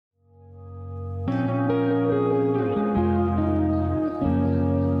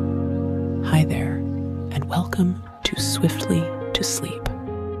Welcome to Swiftly to Sleep.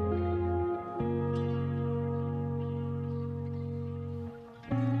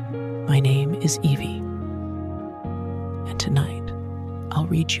 My name is Evie, and tonight I'll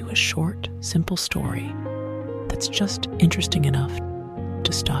read you a short, simple story that's just interesting enough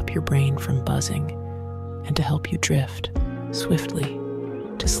to stop your brain from buzzing and to help you drift swiftly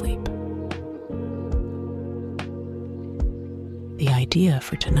to sleep. The idea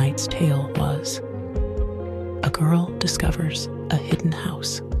for tonight's tale was: a girl discovers a hidden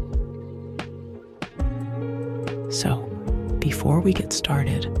house. So, before we get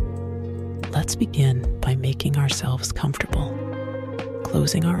started, let's begin by making ourselves comfortable,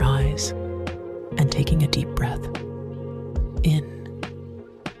 closing our eyes, and taking a deep breath in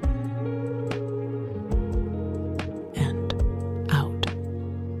and out.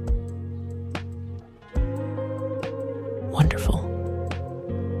 Wonderful.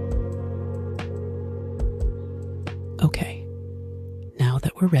 Okay, now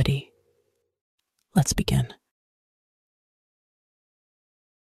that we're ready, let's begin.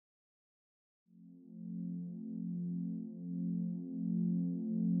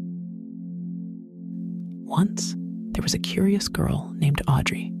 Once, there was a curious girl named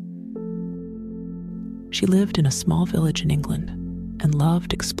Audrey. She lived in a small village in England and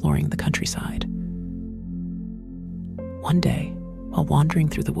loved exploring the countryside. One day, while wandering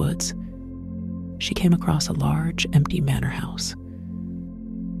through the woods, she came across a large, empty manor house.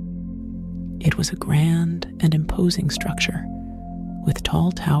 It was a grand and imposing structure with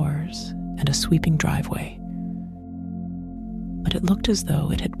tall towers and a sweeping driveway, but it looked as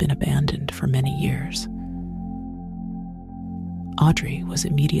though it had been abandoned for many years. Audrey was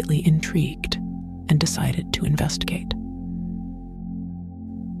immediately intrigued and decided to investigate.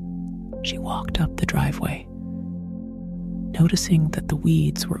 She walked up the driveway, noticing that the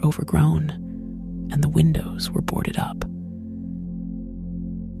weeds were overgrown and the windows were boarded up.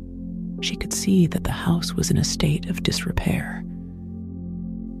 She could see that the house was in a state of disrepair,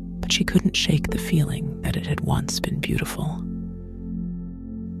 but she couldn't shake the feeling that it had once been beautiful.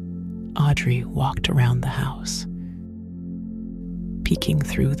 Audrey walked around the house, peeking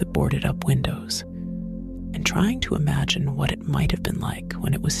through the boarded-up windows and trying to imagine what it might have been like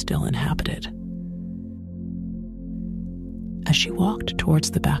when it was still inhabited. As she walked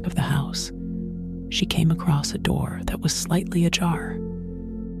towards the back of the house, she came across a door that was slightly ajar.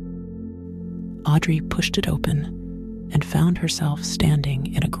 Audrey pushed it open and found herself standing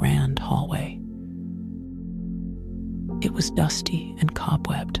in a grand hallway. It was dusty and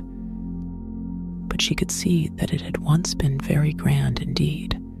cobwebbed, but she could see that it had once been very grand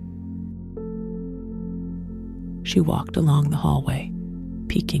indeed. She walked along the hallway,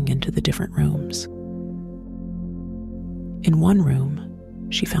 peeking into the different rooms. In one room,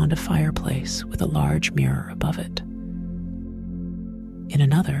 she found a fireplace with a large mirror above it. In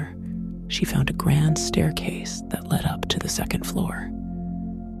another, she found a grand staircase that led up to the second floor.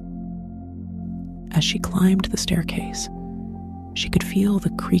 As she climbed the staircase, she could feel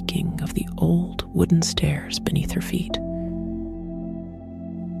the creaking of the old wooden stairs beneath her feet.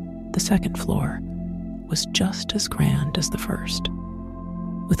 The second floor was just as grand as the first,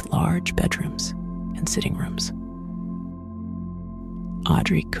 with large bedrooms and sitting rooms.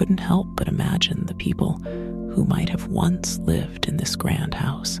 Audrey couldn't help but imagine the people who might have once lived in this grand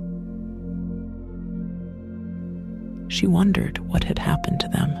house. She wondered what had happened to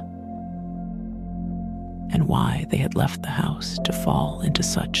them, and why they had left the house to fall into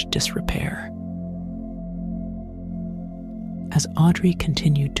such disrepair. As Audrey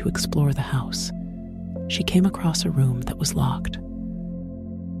continued to explore the house, she came across a room that was locked.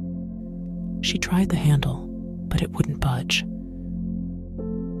 She tried the handle, but it wouldn't budge.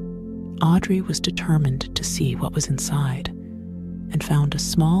 Audrey was determined to see what was inside and found a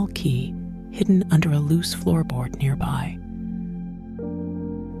small key hidden under a loose floorboard nearby.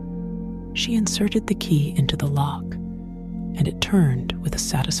 She inserted the key into the lock, and it turned with a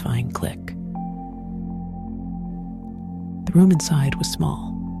satisfying click. The room inside was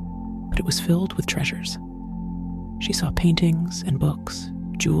small, but it was filled with treasures. She saw paintings and books,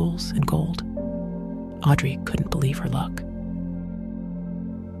 jewels and gold. Audrey couldn't believe her luck.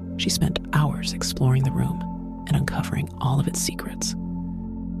 She spent hours exploring the room and uncovering all of its secrets.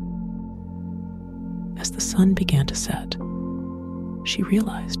 As the sun began to set, she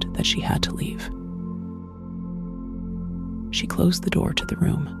realized that she had to leave. She closed the door to the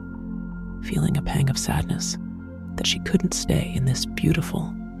room, feeling a pang of sadness that she couldn't stay in this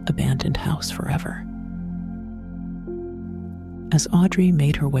beautiful, abandoned house forever. As Audrey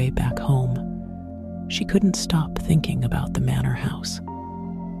made her way back home, she couldn't stop thinking about the manor house.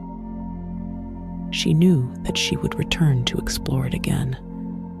 She knew that she would return to explore it again,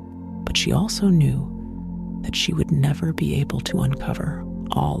 but she also knew that she would never be able to uncover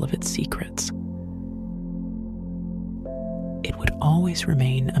all of its secrets. It would always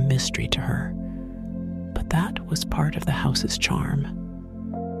remain a mystery to her, but that was part of the house's charm.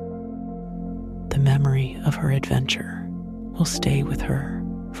 The memory of her adventure will stay with her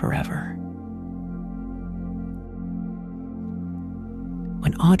forever.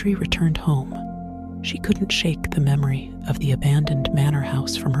 When Audrey returned home, she couldn't shake the memory of the abandoned manor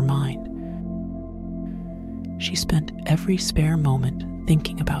house from her mind. She spent every spare moment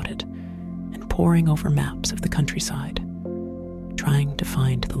thinking about it and poring over maps of the countryside, trying to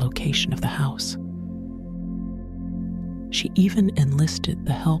find the location of the house. She even enlisted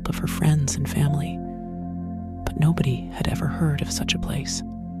the help of her friends and family, but nobody had ever heard of such a place.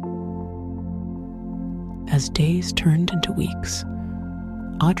 As days turned into weeks,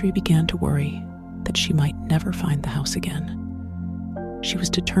 Audrey began to worry that she might never find the house again. She was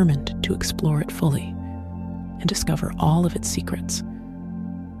determined to explore it fully and discover all of its secrets,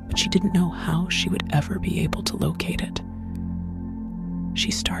 but she didn't know how she would ever be able to locate it. She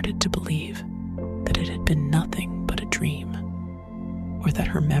started to believe that it had been nothing but a dream, or that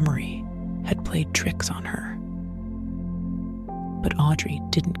her memory had played tricks on her. But Audrey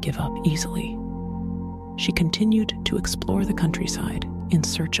didn't give up easily. She continued to explore the countryside in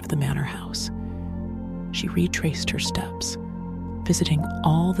search of the manor house. She retraced her steps, visiting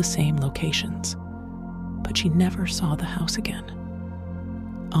all the same locations, but she never saw the house again.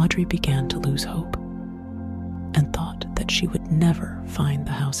 Audrey began to lose hope and thought that she would never find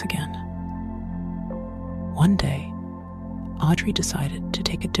the house again. One day, Audrey decided to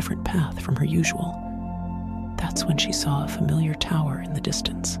take a different path from her usual. That's when she saw a familiar tower in the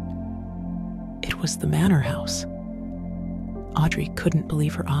distance. It was the manor house. Audrey couldn't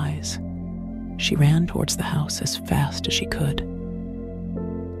believe her eyes. She ran towards the house as fast as she could.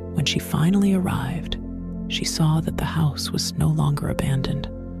 When she finally arrived, she saw that the house was no longer abandoned.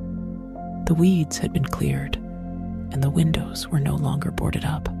 The weeds had been cleared, and the windows were no longer boarded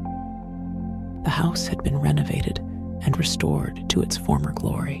up. The house had been renovated and restored to its former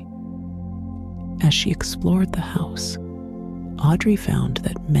glory. As she explored the house, Audrey found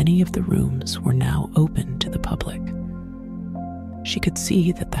that many of the rooms were now open to the public. She could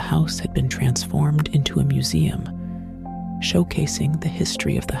see that the house had been transformed into a museum, showcasing the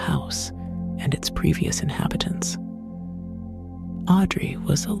history of the house and its previous inhabitants. Audrey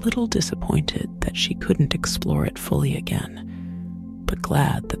was a little disappointed that she couldn't explore it fully again, but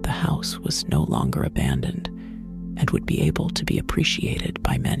glad that the house was no longer abandoned and would be able to be appreciated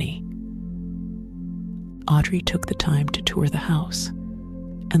by many. Audrey took the time to tour the house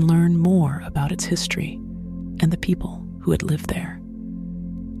and learn more about its history and the people who had lived there.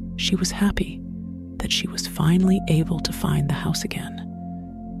 She was happy that she was finally able to find the house again,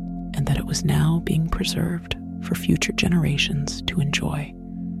 and that it was now being preserved for future generations to enjoy.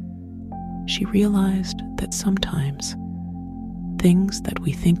 She realized that sometimes things that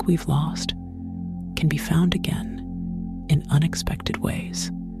we think we've lost can be found again in unexpected ways.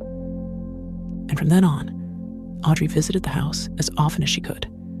 And from then on, Audrey visited the house as often as she could,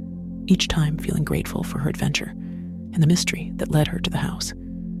 each time feeling grateful for her adventure and the mystery that led her to the house,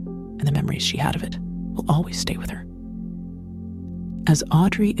 and the memories she had of it will always stay with her. As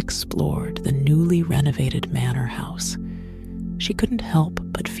Audrey explored the newly renovated manor house, she couldn't help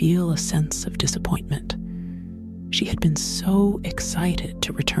but feel a sense of disappointment. She had been so excited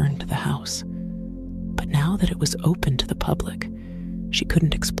to return to the house, but now that it was open to the public, she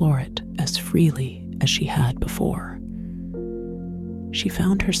couldn't explore it as freely as she had before. She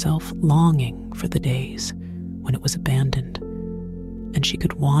found herself longing for the days when it was abandoned, and she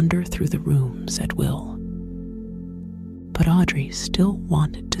could wander through the rooms at will. But Audrey still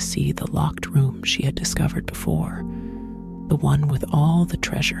wanted to see the locked room she had discovered before, the one with all the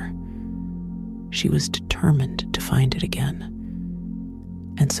treasure. She was determined to find it again,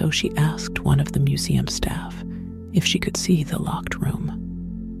 and so she asked one of the museum staff if she could see the locked room.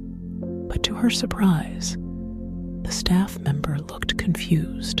 But to her surprise, the staff member looked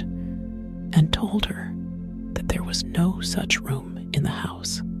confused and told her that there was no such room in the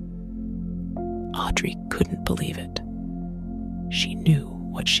house. Audrey couldn't believe it. She knew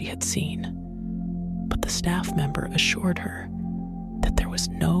what she had seen, but the staff member assured her that there was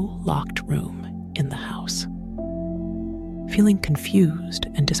no locked room in the house. Feeling confused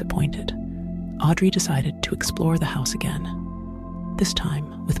and disappointed, Audrey decided to explore the house again, this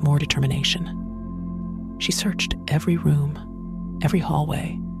time with more determination. She searched every room, every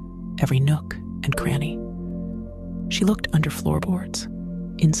hallway, every nook and cranny. She looked under floorboards,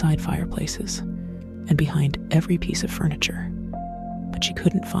 inside fireplaces, and behind every piece of furniture, but she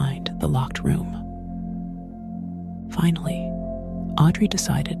couldn't find the locked room. Finally, Audrey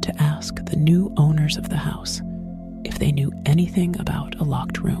decided to ask the new owners of the house if they knew anything about a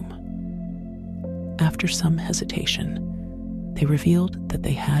locked room. After some hesitation, they revealed that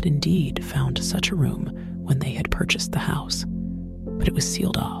they had indeed found such a room when they had purchased the house, but it was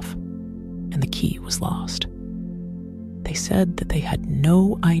sealed off, and the key was lost. They said that they had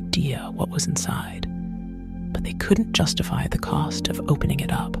no idea what was inside, but they couldn't justify the cost of opening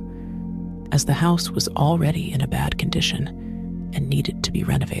it up, as the house was already in a bad condition and needed to be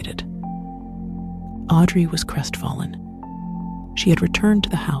renovated. Audrey was crestfallen. She had returned to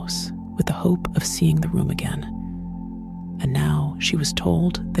the house with the hope of seeing the room again, and now she was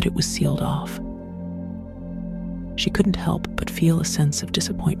told that it was sealed off. She couldn't help but feel a sense of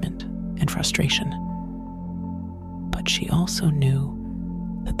disappointment and frustration. But she also knew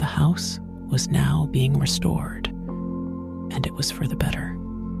that the house was now being restored, and it was for the better.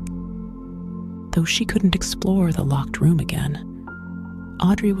 Though she couldn't explore the locked room again,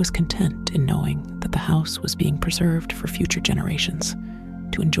 Audrey was content in knowing that the house was being preserved for future generations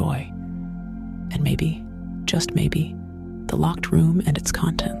to enjoy, and maybe, just maybe, the locked room and its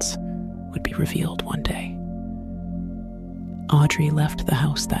contents would be revealed one day. Audrey left the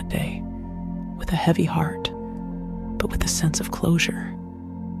house that day with a heavy heart, but with a sense of closure,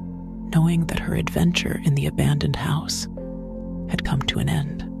 knowing that her adventure in the abandoned house had come to an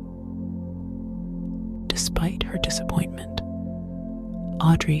end. Despite her disappointment,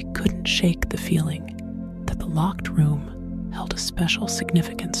 Audrey couldn't shake the feeling that the locked room held a special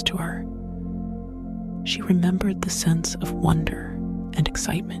significance to her. She remembered the sense of wonder and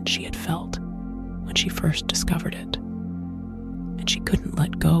excitement she had felt when she first discovered it, and she couldn't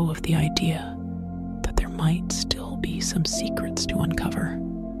let go of the idea that there might still be some secrets to uncover.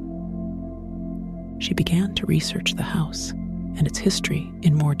 She began to research the house and its history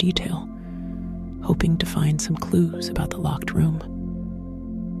in more detail, hoping to find some clues about the locked room.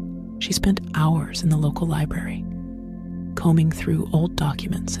 She spent hours in the local library, combing through old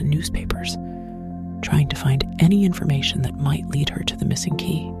documents and newspapers, trying to find any information that might lead her to the missing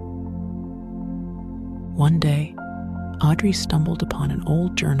key. One day, Audrey stumbled upon an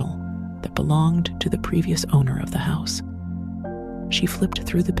old journal that belonged to the previous owner of the house. She flipped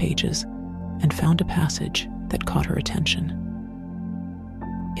through the pages and found a passage that caught her attention.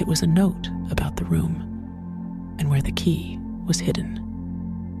 It was a note about the room and where the key was hidden.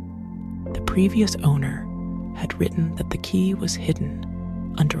 The previous owner had written that the key was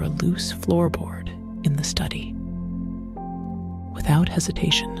hidden under a loose floorboard in the study. Without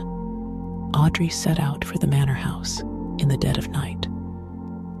hesitation, Audrey set out for the manor house in the dead of night,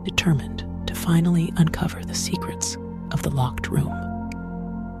 determined to finally uncover the secrets of the locked room.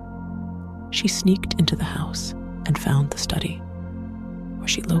 She sneaked into the house and found the study, where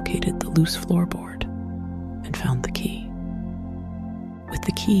she located the loose floorboard and found the key. With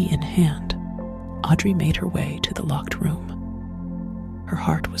the key in hand, Audrey made her way to the locked room. Her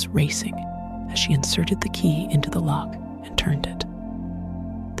heart was racing as she inserted the key into the lock and turned it.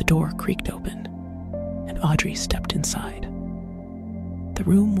 The door creaked open, and Audrey stepped inside. The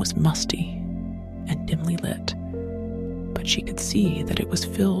room was musty and dimly lit, but she could see that it was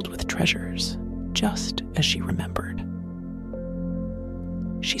filled with treasures, just as she remembered.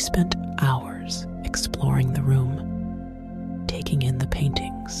 She spent hours exploring the room, taking in the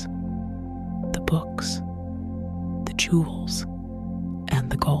paintings, the books, the jewels,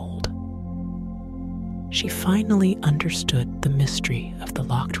 and the gold. She finally understood the mystery of the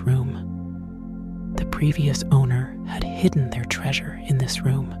locked room. The previous owner had hidden their treasure in this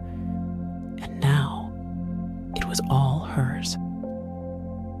room, and now it was all hers.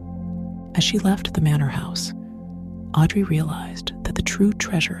 As she left the manor house, Audrey realized that the true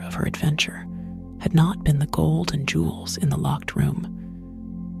treasure of her adventure had not been the gold and jewels in the locked room,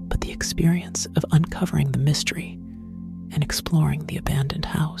 but the experience of uncovering the mystery and exploring the abandoned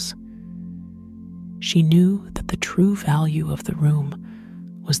house. She knew that the true value of the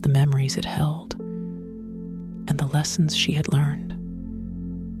room was the memories it held and the lessons she had learned,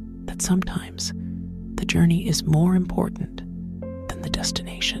 that sometimes the journey is more important than the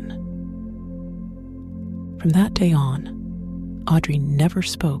destination. From that day on, Audrey never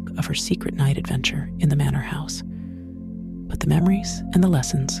spoke of her secret night adventure in the manor house, but the memories and the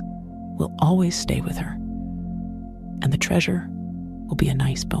lessons will always stay with her, and the treasure will be a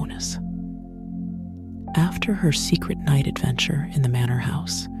nice bonus. After her secret night adventure in the manor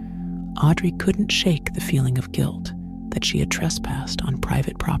house, Audrey couldn't shake the feeling of guilt that she had trespassed on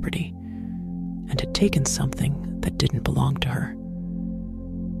private property and had taken something that didn't belong to her.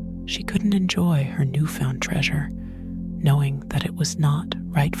 she couldn't enjoy her newfound treasure, knowing that it was not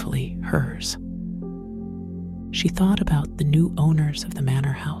rightfully hers. She thought about the new owners of the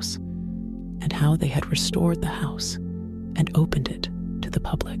manor house and how they had restored the house and opened it to the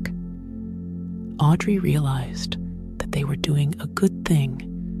public. Audrey realized that they were doing a good thing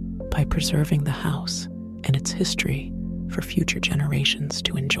by preserving the house and its history for future generations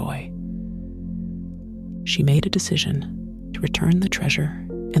to enjoy. She made a decision to return the treasure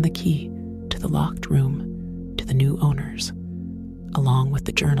and the key to the locked room to the new owners, along with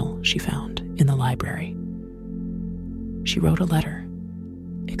the journal she found in the library. She wrote a letter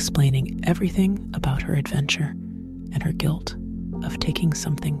explaining everything about her adventure and her guilt of taking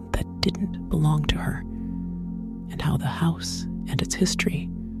something that didn't belong to her, and how the house and its history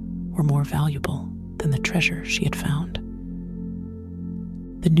were more valuable than the treasure she had found.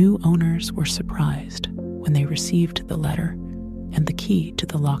 The new owners were surprised when they received the letter and the key to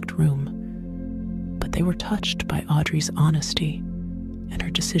the locked room, but they were touched by Audrey's honesty and her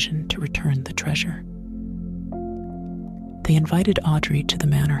decision to return the treasure. They invited Audrey to the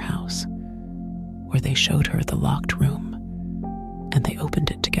manor house, where they showed her the locked room, and they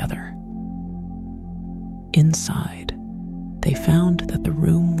opened it together. Inside, they found that the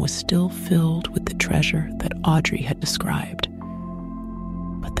room was still filled with the treasure that Audrey had described,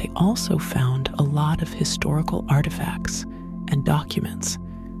 but they also found a lot of historical artifacts and documents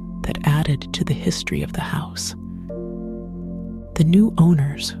that added to the history of the house. The new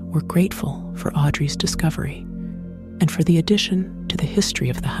owners were grateful for Audrey's discovery and for the addition to the history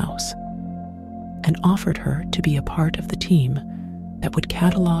of the house, and offered her to be a part of the team that would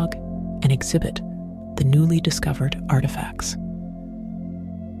catalog and exhibit the newly discovered artifacts.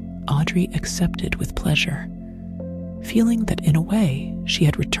 Audrey accepted with pleasure, feeling that in a way she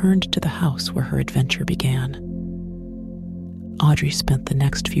had returned to the house where her adventure began. Audrey spent the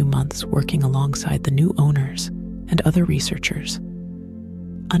next few months working alongside the new owners and other researchers,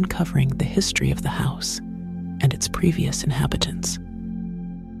 uncovering the history of the house and its previous inhabitants.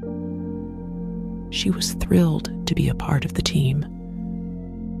 She was thrilled to be a part of the team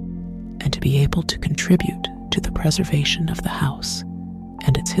and to be able to contribute to the preservation of the house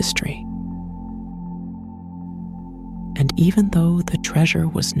and its history. And even though the treasure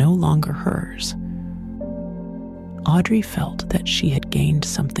was no longer hers, Audrey felt that she had gained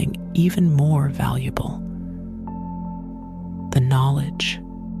something even more valuable: the knowledge,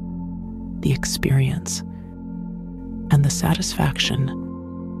 the experience, and the satisfaction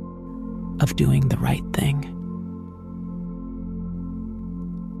of doing the right thing.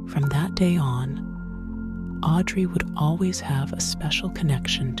 From that day on, Audrey would always have a special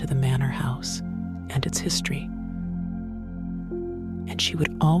connection to the manor house and its history, and she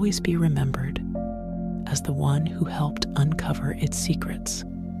would always be remembered as the one who helped uncover its secrets.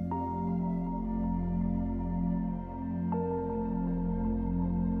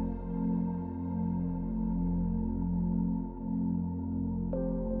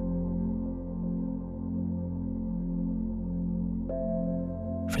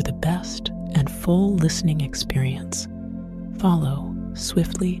 For the best and full listening experience, follow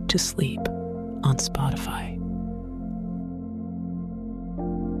Swiftly to Sleep on Spotify.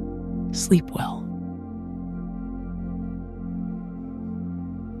 Sleep well.